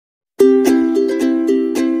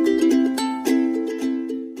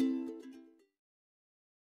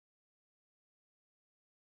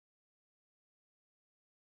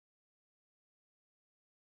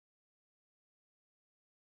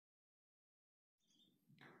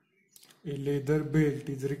A leather belt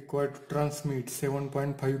is required to transmit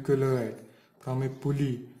 7.5 kW from a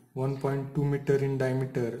pulley 1.2 meter in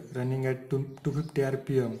diameter running at 250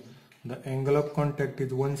 rpm. The angle of contact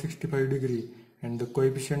is 165 degree and the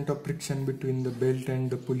coefficient of friction between the belt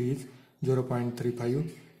and the pulley is 0.35.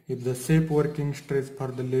 If the safe working stress for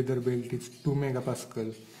the leather belt is 2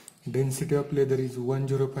 megapascal, density of leather is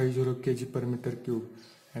 1050 kg per meter cube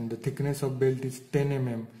and the thickness of belt is 10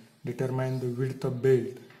 mm, determine the width of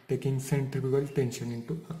belt taking centrifugal tension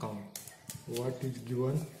into account. What is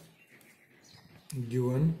given?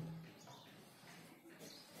 Given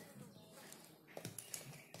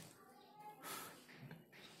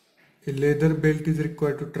a leather belt is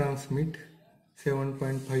required to transmit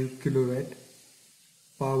 7.5 kilowatt.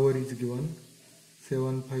 Power is given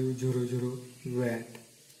 7500 watt.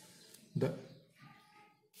 The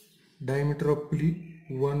diameter of pulley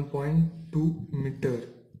 1.2 meter.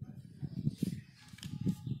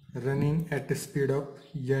 Running at a speed of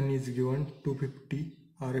n is given 250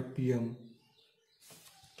 rpm.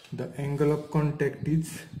 The angle of contact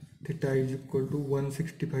is theta is equal to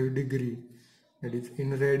 165 degree, that is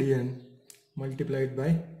in radian, multiplied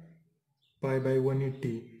by pi by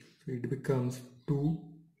 180, so it becomes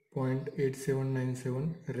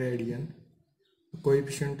 2.8797 radian. The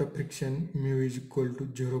coefficient of friction mu is equal to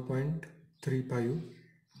 0.35.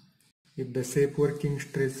 If the safe working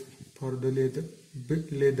stress for the leather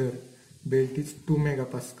belt is 2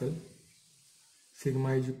 megapascal,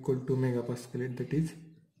 sigma is equal to megapascal, that is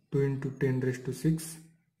 2 into 10 raised to 6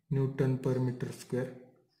 Newton per meter square.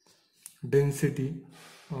 Density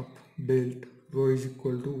of belt rho is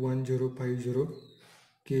equal to 1050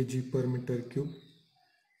 kg per meter cube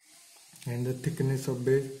and the thickness of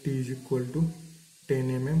belt T is equal to 10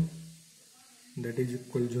 mm, that is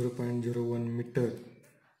equal 0.01 meter.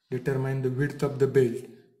 Determine the width of the belt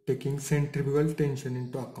taking centrifugal tension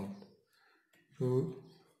into account. So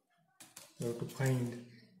you have to find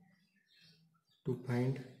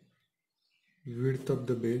width of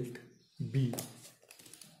the belt B.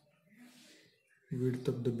 Width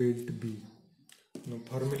of the belt B. Now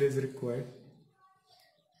formula is required.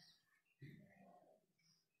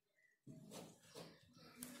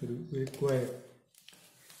 So we require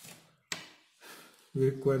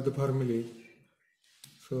the formula.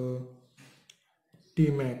 So T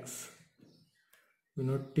max,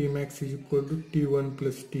 T max is equal to T1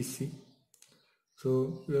 plus Tc.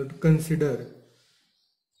 So we have to consider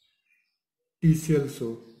Tc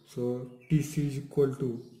also. So Tc is equal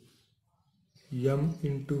to m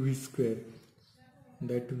into v square,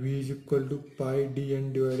 that v is equal to pi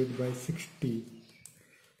dn divided by 60.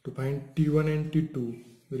 To find T1 and T2,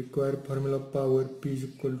 we require formula of power P is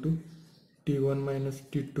equal to T1 minus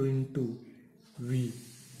T2 into V,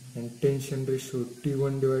 and tension ratio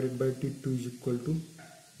T1 divided by T2 is equal to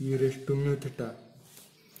E raised to mu theta.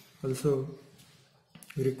 Also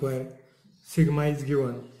we require sigma is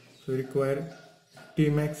given, so we require T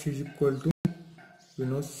max is equal to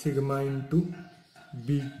sigma into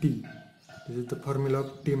Bt. This is the formula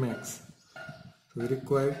of T max. So we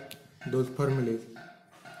require those formulas.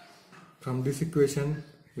 From this equation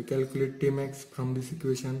we calculate T max. From this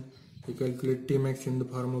equation we calculate T max in the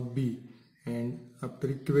form of B, and after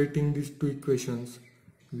equating these two equations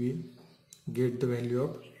we get the value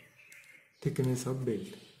of thickness of belt.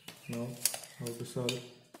 Now how to solve?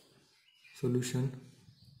 Solution.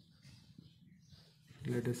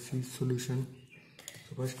 Let us see solution.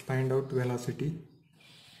 So first find out velocity.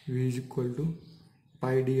 V is equal to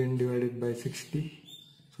pi dn divided by 60.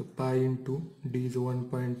 So pi into d is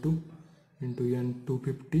 1.2 into n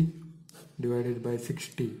 250 divided by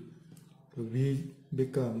 60. So V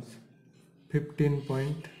becomes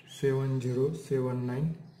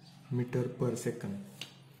 15.7079 meter per second.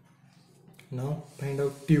 Now find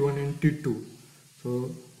out T1 and T2.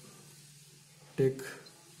 So take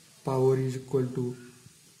power is equal to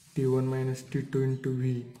T1 minus T2 into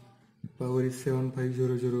V. Power is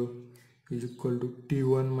 7500 is equal to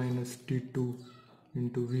T1 minus T2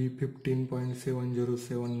 into V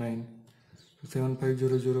 15.7079. So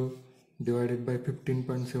 7500 divided by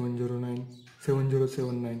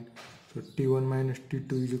 15.7079. So T1 minus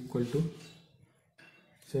T2 is equal to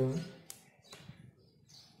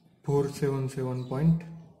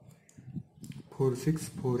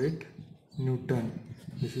 477.4648 Newton.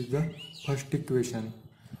 This is the first equation.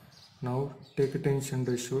 Now take a tension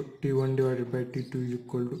ratio. T1 divided by T2 is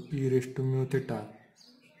equal to E raised to mu theta.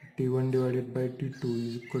 T1 divided by T2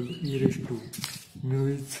 is equal to E raised to mu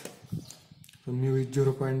is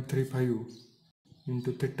 0.35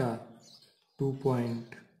 into theta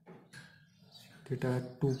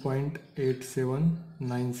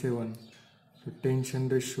 2.8797. So tension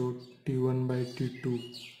ratio T1 by T2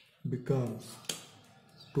 becomes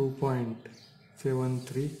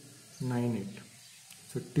 2.7398.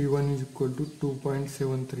 So T1 is equal to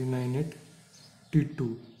 2.7398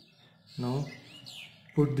 T2. Now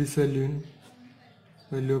put this value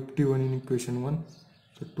of T1 in equation 1.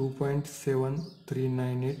 So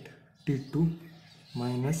 2.7398 T2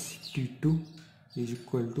 minus T2 is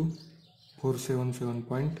equal to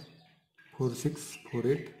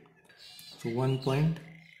 477.4648. So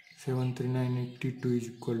 1.7398 T2 is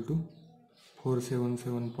equal to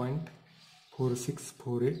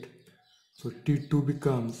 477.4648. So T2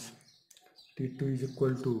 is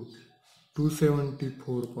equal to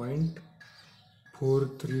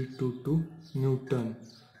 274.4322 Newton.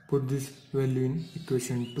 Put this value in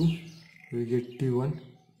equation 2. We get T1.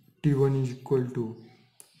 T1 is equal to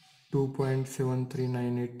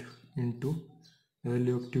 2.7398 into the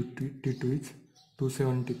value of T2 is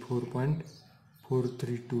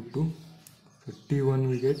 274.4322. So T1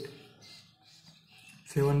 we get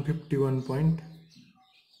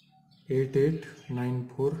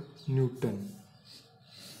 751.8894 Newton.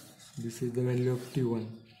 This is the value of T1.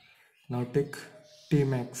 Now take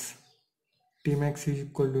Tmax. Tmax is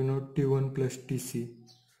equal to T1 plus Tc.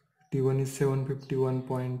 T1 is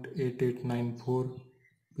 751.8894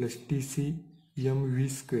 plus Tc mv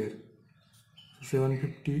square.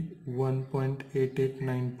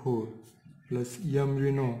 751.8894 plus m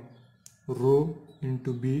we know rho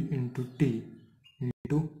into b into t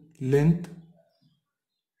into length.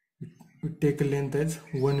 We take a length as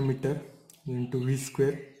 1 meter into v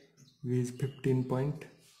square. V is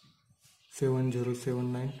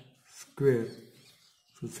 15.7079 square.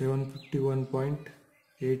 So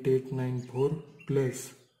 751.8894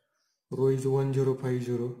 plus rho is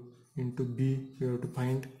 1050 into b. We have to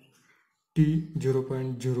find t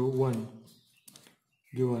 0.01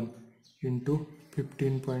 given into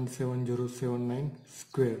 15.7079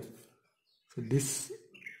 square. So this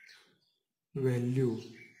value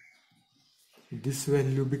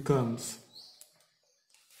becomes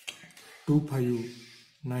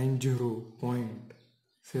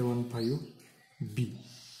 2590.75 B.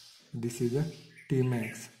 This is the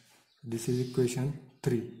Tmax. This is equation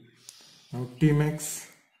 3. Now Tmax,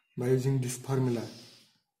 by using this formula,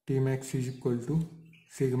 Tmax is equal to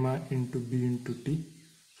sigma into B into T.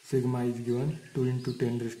 Sigma is given 2 into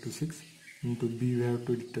 10 raised to 6 into B we have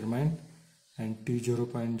to determine, and T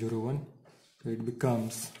 0.01. So it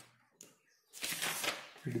becomes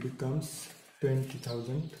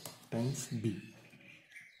 20,000 times B.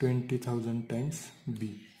 20,000 times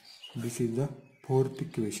B. This is the fourth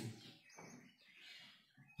equation.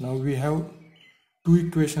 Now we have two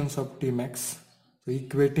equations of Tmax. So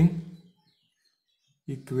equating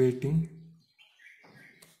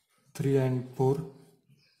 3 and 4.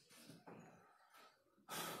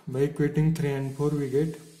 By equating 3 and 4 we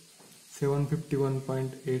get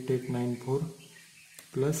 751.8894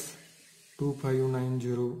 plus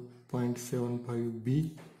 2590.75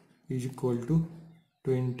 B is equal to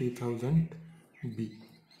 20,000 B.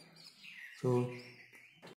 So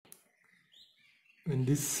when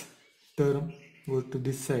this term goes to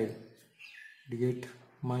this side, we get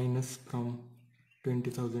minus from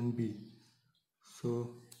 20,000 B.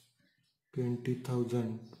 So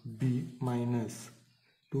 20,000 B minus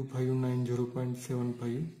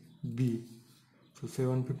 2590.75 B. So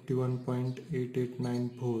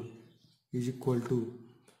 751.8894 is equal to,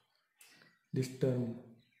 this term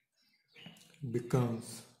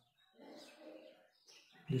becomes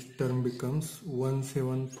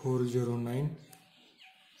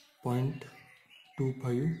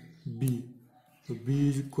 17409.25 B. So B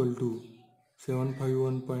is equal to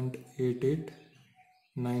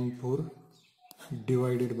 751.8894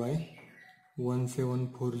 divided by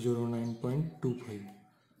 17409.25.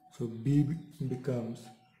 So B becomes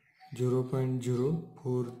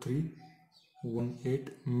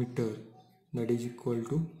 0.04318 meter, that is equal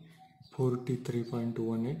to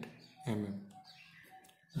 43.18 mm.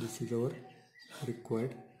 This is our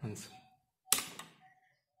required answer.